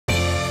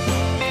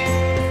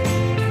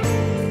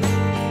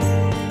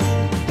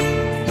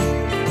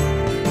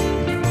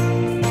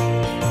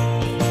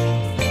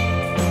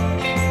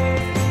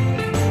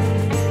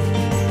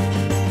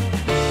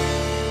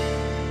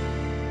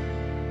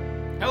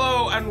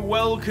and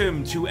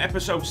welcome to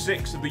episode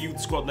 6 of the Youth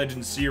Squad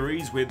Legends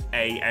series with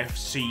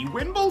AFC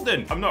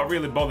Wimbledon. I'm not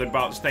really bothered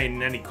about staying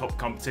in any cup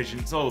competition,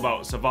 it's all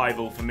about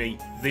survival for me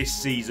this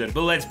season.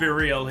 But let's be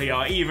real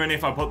here, even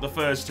if I put the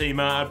first team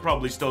out, I'd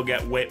probably still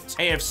get whipped.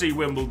 AFC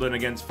Wimbledon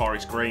against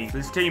Forest Green.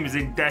 This team is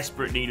in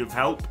desperate need of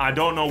help. I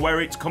don't know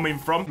where it's coming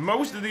from.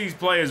 Most of these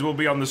players will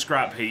be on the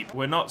scrap heap.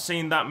 We're not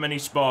seeing that many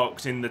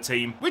sparks in the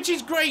team, which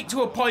is great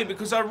to a point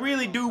because I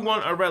really do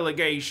want a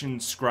relegation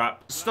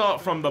scrap.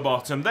 Start from the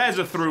bottom. There's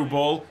a through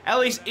ball.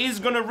 Ellis is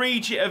going to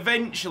reach it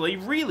eventually.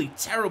 Really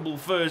terrible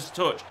first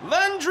touch.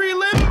 Landry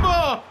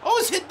Limber! Oh,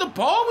 he's hit the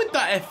bar with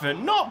that effort.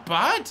 Not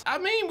bad. I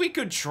mean, we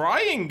could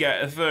try and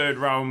get a third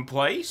round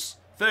place.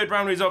 Third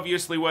round is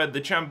obviously where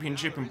the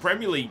Championship and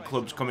Premier League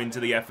clubs come into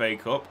the FA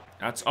Cup.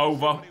 That's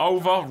over.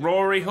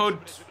 Rory Hood,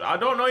 I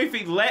don't know if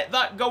he let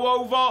that go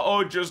over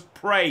or just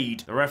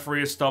prayed. The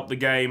referee has stopped the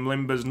game.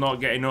 Limber's not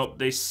getting up.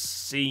 This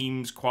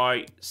seems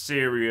quite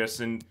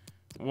serious, and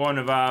one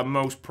of our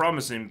most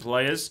promising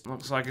players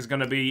looks like he's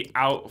going to be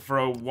out for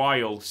a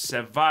while.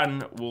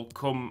 Sevan will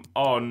come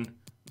on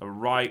the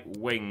right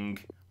wing.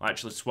 I'll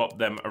actually swap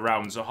them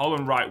around. So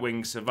Holland right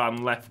wing,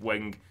 Sevan left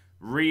wing.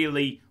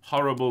 Really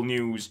horrible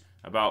news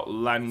about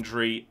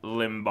Landry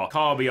Limber.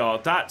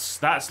 Carbiar,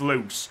 that's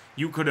loose.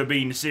 You could have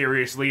been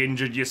seriously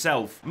injured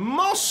yourself.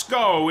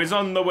 Moscow is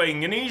on the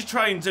wing and he's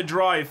trying to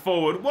drive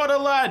forward. What a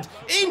lad.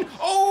 In.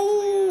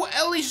 Oh,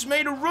 Ellis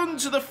made a run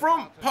to the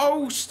front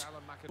post,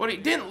 but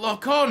it didn't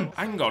lock on.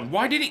 Hang on,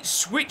 why did it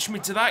switch me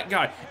to that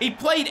guy? He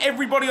played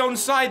everybody on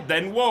side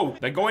then. Whoa,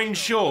 they're going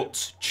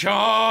short.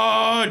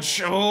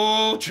 Charge.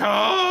 Oh,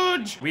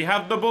 charge. We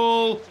have the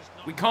ball.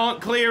 We can't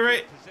clear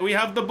it. We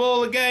have the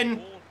ball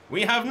again.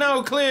 We have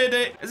now cleared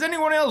it. Has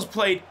anyone else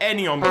played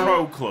any on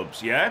pro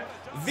clubs, yeah?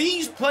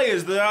 These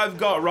players that I've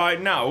got right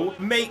now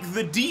make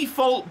the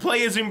default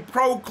players in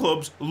pro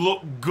clubs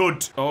look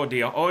good. Oh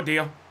dear, oh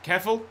dear.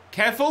 Careful,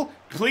 careful.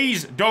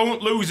 Please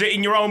don't lose it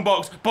in your own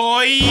box,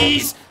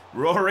 boys.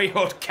 Rory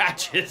Hood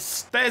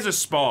catches. There's a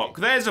spark.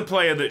 There's a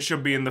player that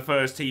should be in the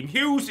first team.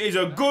 Hughes is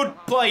a good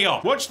player.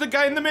 Watch the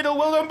guy in the middle.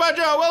 Well done,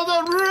 Badger. Well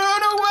done.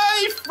 Run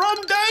away from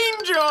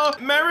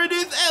danger.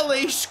 Meredith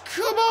Ellis.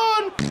 Come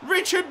on.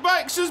 Richard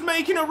Baxter's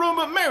making a run,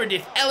 but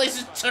Meredith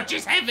Ellis' touch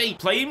is heavy.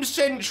 Play him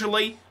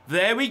centrally.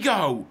 There we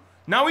go.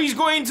 Now he's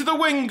going to the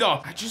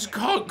winger. I just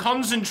can't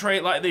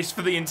concentrate like this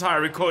for the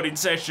entire recording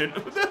session.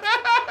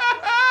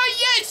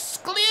 Yes,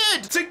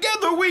 cleared.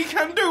 Together we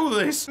can do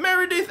this.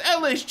 Meredith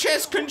Ellis,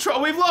 chest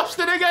control. We've lost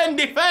it again.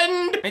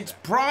 Defend. It's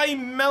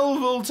prime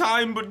Melville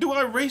time, but do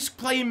I risk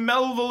playing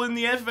Melville in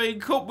the FA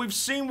Cup? We've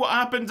seen what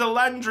happened to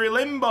Landry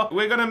Limber.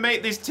 We're going to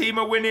make this team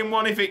a winning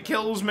one if it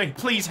kills me.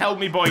 Please help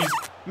me, boys.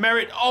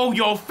 Merit. Oh,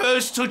 your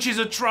first touch is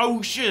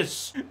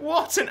atrocious.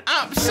 What an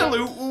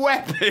absolute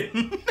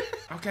weapon.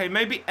 Okay,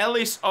 maybe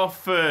Ellis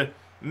off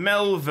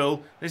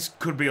Melville. This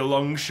could be a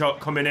long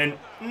shot coming in.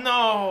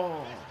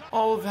 No.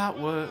 All that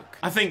work.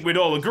 I think we'd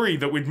all agree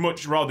that we'd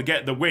much rather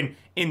get the win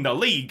in the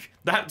league.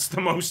 That's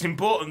the most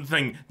important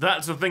thing.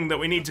 That's the thing that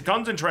we need to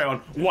concentrate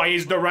on. Why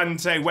is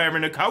Durante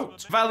wearing a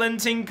coat?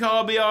 Valentin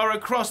Carbiar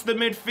across the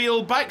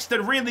midfield.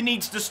 Baxter really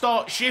needs to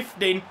start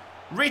shifting.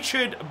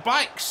 Richard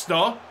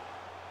Baxter.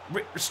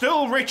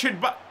 Still Richard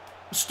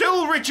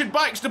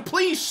Baxter.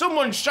 Please,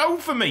 someone show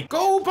for me.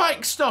 Go,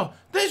 Baxter.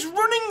 There's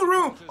running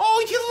room.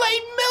 Oh, you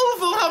let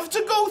Melville have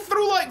to go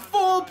through like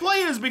 4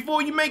 players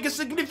before you make a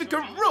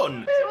significant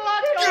run.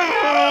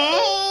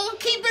 Oh,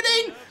 keep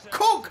it in.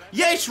 Cook.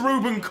 Yes,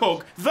 Ruben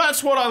Cook.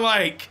 That's what I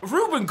like.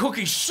 Ruben Cook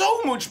is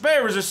so much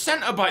better as a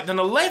centre-back than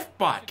a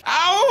left-back.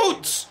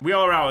 Out. We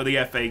are out of the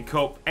FA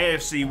Cup.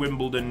 AFC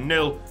Wimbledon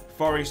 0.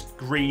 Forest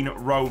Green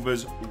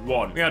Rovers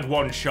 1. We had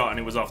one shot and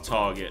it was off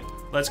target.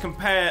 Let's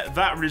compare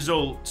that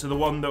result to the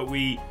one that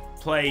we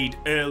played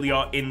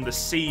earlier in the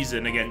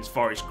season against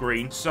Forest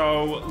Green.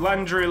 So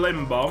Landry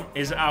Limber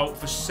is out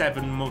for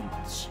 7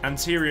 months.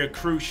 Anterior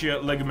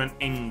cruciate ligament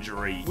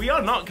injury. We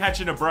are not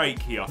catching a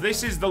break here.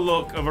 This is the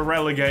look of a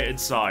relegated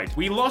side.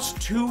 We lost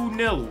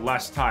 2-0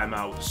 last time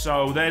out,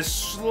 so there's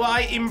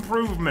slight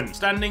improvement.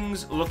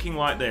 Standings looking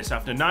like this.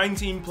 After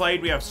 19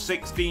 played, we have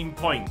 16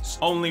 points.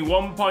 Only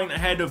 1 point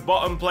ahead of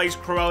bottom place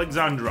Crewe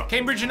Alexandra.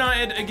 Cambridge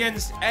United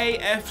against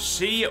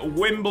AFC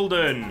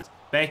Wimbledon.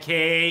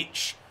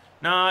 Bekic.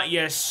 Nah,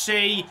 you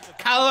see,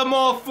 Callum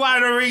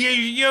Flannery is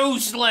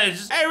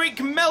useless. Eric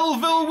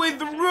Melville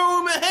with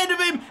room ahead of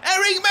him.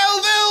 Eric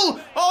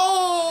Melville!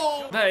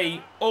 Oh!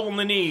 They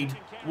only need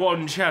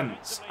one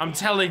chance, I'm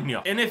telling you.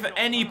 And if at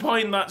any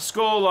point that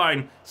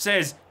scoreline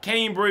says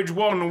Cambridge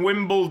 1,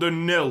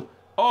 Wimbledon 0,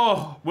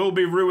 oh, we'll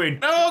be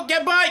ruined. Oh,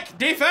 get back!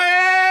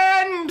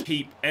 Defend!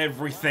 Keep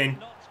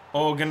everything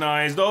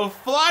organised. Oh,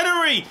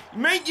 Flannery!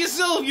 Make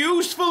yourself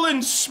useful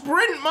and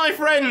sprint, my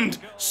friend!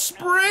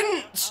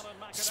 Sprint!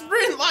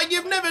 Sprint like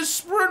you've never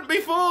sprint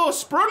before.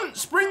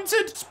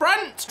 Sprinted.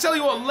 Tell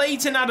you what,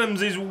 Leighton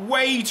Adams is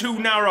way too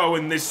narrow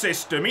in this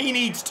system. He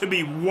needs to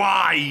be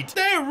wide.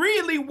 They're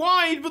really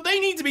wide, but they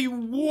need to be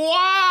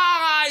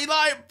wide,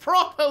 like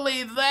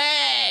properly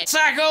there.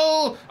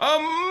 Tackle,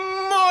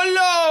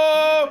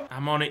 Molo.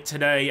 I'm on it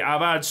today.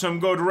 I've had some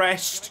good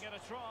rest.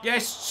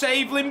 Yes,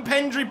 save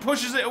Limpendry,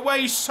 pushes it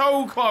away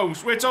so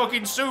close. We're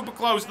talking super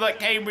close to that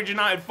Cambridge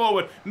United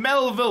forward.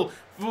 Melville.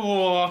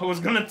 Oh, I was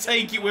going to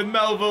take it with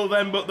Melville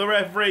then, but the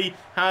referee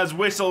has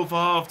whistled for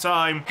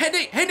half-time. Head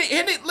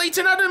it,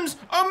 Leighton Adams.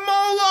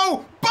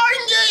 Molo,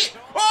 bang it.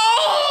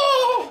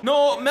 Oh!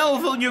 No,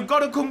 Melville, you've got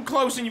to come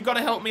close and you've got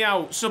to help me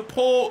out.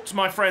 Support,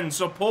 my friend,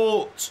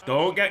 support.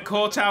 Don't get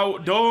caught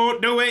out.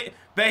 Don't do it.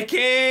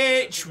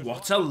 Beckett,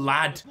 what a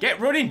lad. Get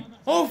running.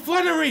 Oh,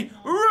 Flannery,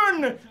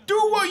 run.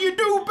 Do what you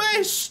do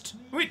best,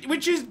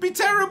 which is be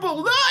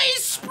terrible. No,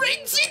 he's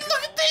sprinting.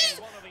 Look at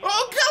this.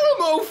 Oh,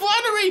 Callum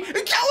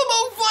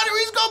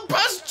O'Flannery's gone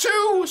past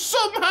 2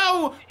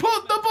 somehow.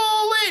 Put the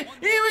ball in.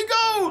 Here we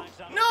go.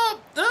 No.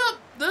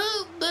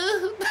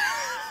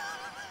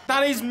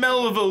 That is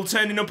Melville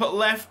turning up at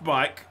left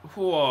back.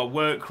 Whoa,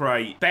 work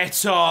rate.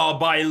 Better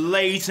by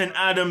Leighton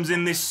Adams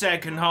in this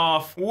second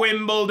half.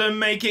 Wimbledon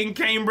making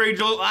Cambridge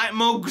look like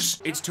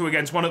mugs. It's 2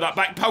 against 1 at that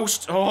back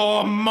post.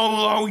 Oh,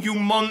 Molo, you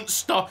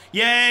monster.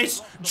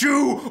 Yes,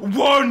 Jew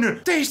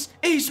won. This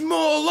is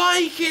more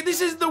like it. This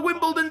is the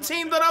Wimbledon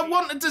team that I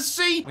wanted to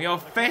see. We are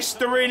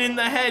festering in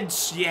the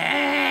heads.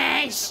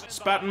 Yes.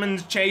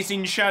 Spatman's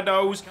chasing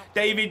shadows.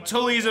 David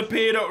Tully's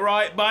appeared at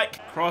right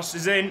back.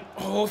 Crosses in.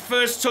 Oh,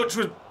 first touch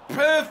was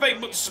perfect,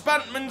 but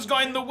Spantman's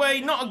got in the way.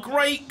 Not a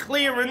great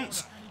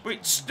clearance, but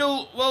it's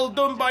still well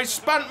done by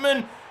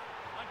Spantman.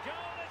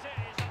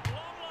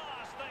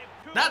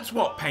 That's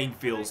what pain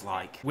feels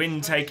like.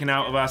 Wind taken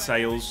out of our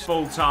sails.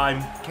 Full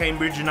time.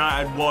 Cambridge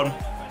United 1.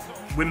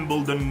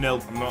 Wimbledon 0.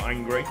 I'm not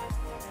angry.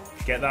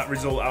 Get that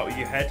result out of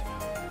your head.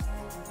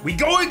 We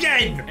go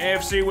again!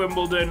 AFC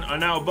Wimbledon are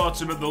now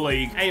bottom of the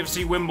league.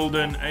 AFC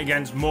Wimbledon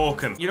against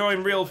Morecambe. You know,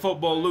 in real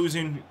football,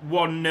 losing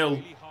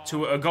 1-0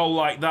 to a goal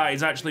like that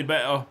is actually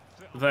better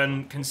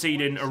than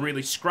conceding a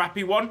really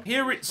scrappy one.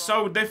 Here it's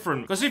so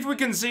different, because if we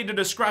conceded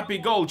a scrappy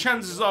goal,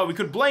 chances are we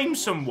could blame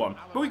someone,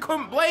 but we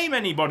couldn't blame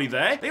anybody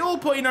there. They all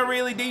put in a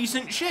really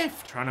decent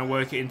shift. Trying to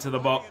work it into the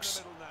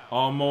box.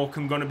 Are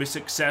Morecambe going to be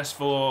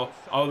successful, or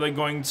are they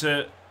going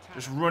to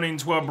just run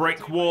into a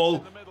brick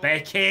wall?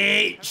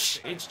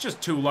 Beckett! It's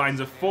just 2 lines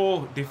of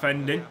 4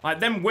 defending. Like,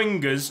 them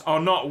wingers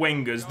are not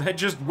wingers, they're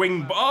just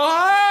wing...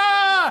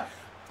 Ah!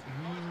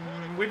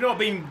 We've not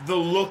been the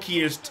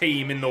luckiest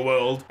team in the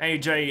world.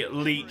 AJ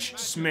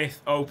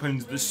Leach-Smith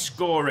opens the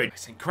scoring.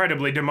 It's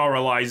incredibly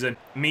demoralising.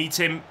 Meet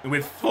him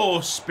with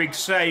force. Big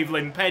save,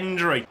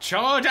 Limpendry.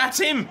 Charge at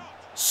him.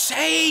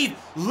 Save!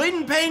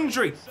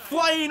 Limpendry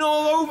flying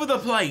all over the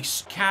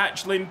place.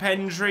 Catch,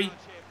 Limpendry.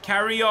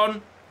 Carry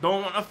on.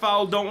 Don't want a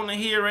foul, don't want to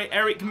hear it.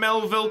 Eric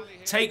Melville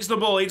takes the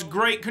ball. It's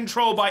great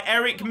control by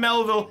Eric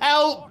Melville.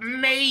 Help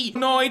me!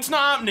 No, it's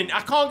not happening. I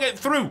can't get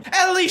through.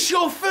 Ellis,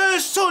 your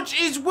first touch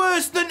is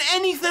worse than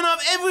anything I've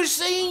ever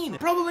seen.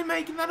 Probably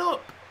making that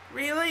up.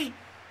 Really?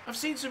 I've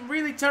seen some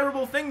really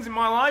terrible things in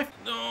my life.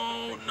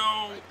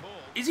 No.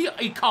 Is he?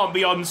 He can't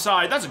be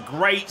onside. That's a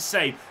great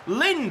save.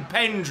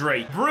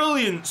 Limpendry.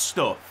 Brilliant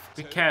stuff.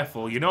 Be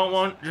careful, you don't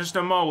want just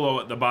a Molo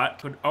at the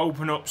back. Could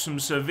open up some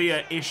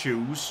severe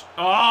issues.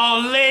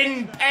 Oh,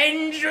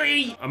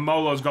 Limpendry! And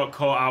Molo's got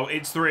caught out.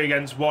 It's 3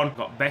 against 1.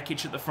 Got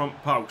Beckett at the front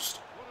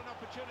post.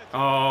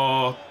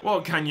 Oh,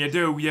 what can you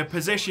do? You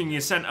position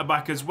your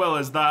centre-back as well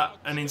as that,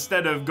 and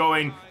instead of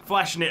going,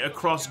 flashing it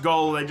across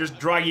goal, they just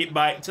drag it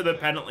back to the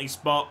penalty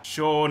spot.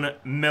 Sean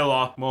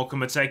Miller.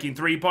 Morecambe are taking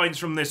 3 points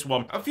from this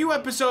one. A few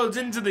episodes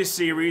into this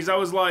series, I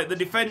was like, the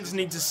defence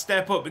need to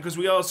step up because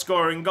we are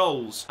scoring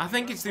goals. I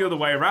think it's the other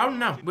way around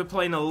now. We're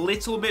playing a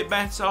little bit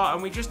better,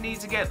 and we just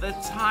need to get the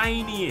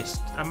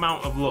tiniest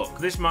amount of luck.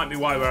 This might be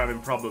why we're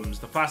having problems.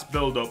 The fast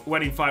build-up,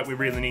 when in fact we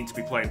really need to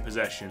be playing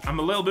possession. I'm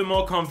a little bit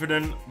more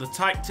confident. The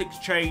tactics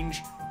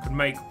change could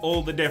make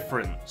all the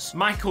difference.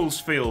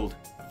 Macclesfield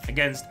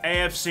against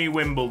AFC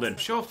Wimbledon.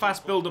 Sure,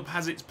 fast build-up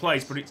has its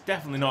place, but it's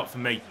definitely not for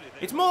me.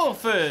 It's more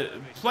for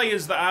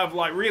players that have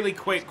like really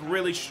quick,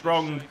 really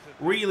strong,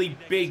 really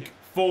big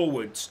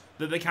forwards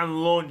that they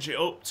can launch it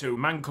up to.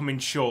 Man coming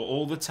short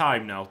all the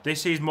time now.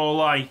 This is more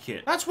like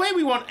it. That's where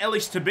we want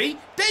Ellis to be.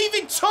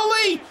 David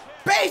Tully!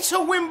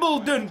 Better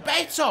Wimbledon!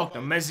 Better!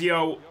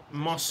 Demezio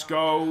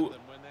Moscow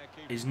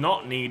is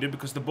not needed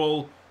because the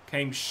ball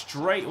came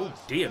straight. Oh,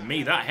 dear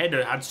me, that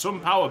header had some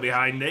power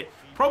behind it.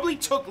 Probably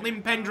took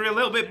Limpendry a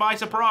little bit by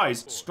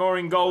surprise.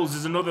 Scoring goals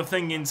is another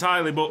thing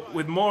entirely, but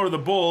with more of the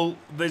ball,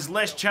 there's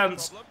less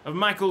chance of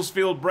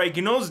Macclesfield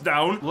breaking us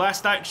down.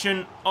 Last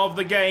action of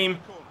the game.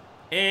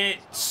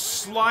 It's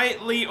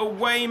slightly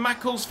away.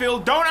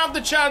 Macclesfield don't have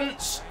the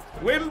chance.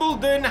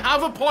 Wimbledon,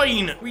 have a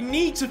point. We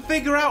need to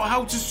figure out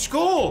how to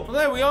score. Well,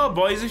 there we are,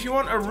 boys. If you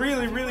want a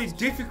really, really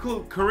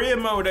difficult career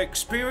mode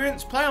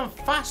experience, play on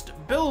fast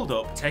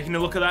build-up. Taking a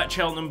look at that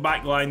Cheltenham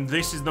backline,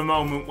 this is the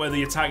moment where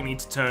the attack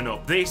needs to turn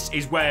up. This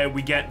is where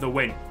we get the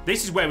win.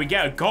 This is where we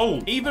get a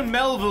goal. Even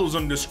Melville's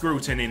under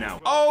scrutiny now.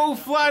 Oh,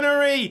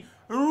 Flannery,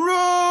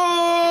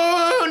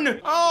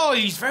 run! Oh,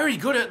 he's very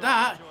good at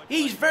that.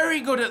 He's very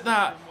good at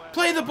that.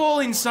 Play the ball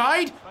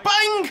inside.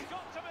 Bang!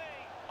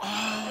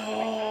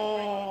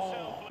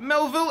 Oh,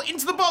 Melville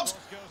into the box.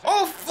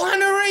 Oh,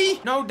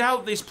 Flannery! No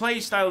doubt this play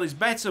style is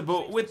better,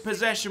 but with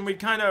possession, we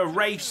kind of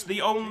erased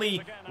the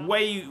only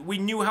way we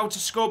knew how to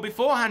score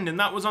beforehand, and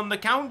that was on the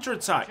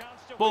counter-attack.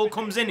 Ball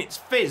comes in, it's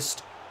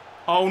fizzed.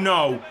 Oh,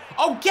 no.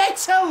 Oh,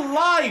 get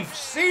alive!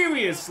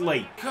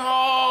 Seriously.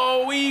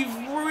 Oh, we've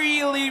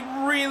really,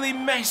 really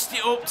messed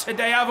it up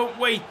today, haven't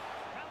we?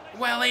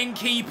 Well in,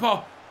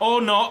 keeper. Or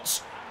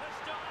not.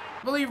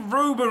 I believe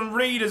Ruben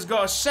Reid has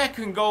got a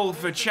second goal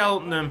for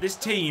Cheltenham. This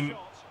team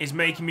is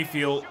making me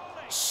feel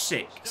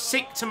sick.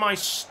 Sick to my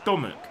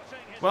stomach.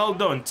 Well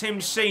done, Tim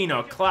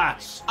Seno,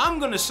 class. I'm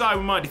going to side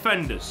with my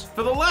defenders.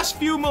 For the last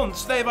few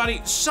months, they've had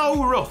it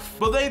so rough,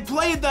 but they've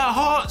played their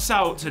hearts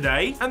out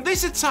today. And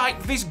this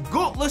attack, this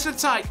gutless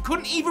attack,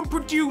 couldn't even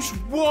produce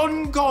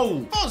one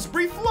goal.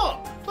 Osbury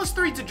flop.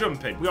 +3 to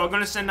jump in. We are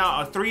going to send out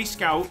our 3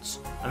 scouts,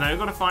 and they're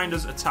going to find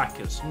us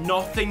attackers.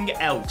 Nothing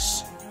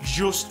else.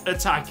 Just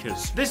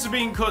attackers. This has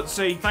been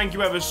Cutsy. Thank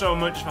you ever so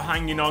much for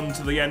hanging on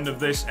to the end of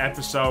this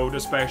episode,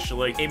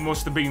 especially. It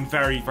must have been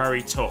very,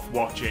 very tough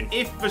watching.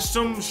 If for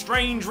some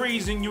strange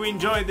reason you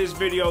enjoyed this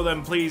video,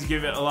 then please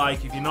give it a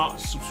like. If you're not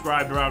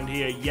subscribed around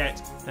here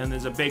yet, then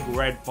there's a big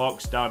red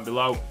box down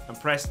below,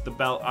 and press the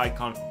bell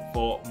icon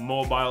for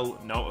mobile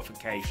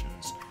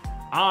notifications.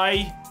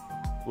 I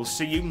will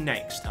see you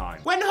next time,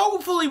 when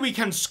hopefully we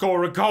can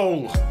score a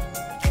goal.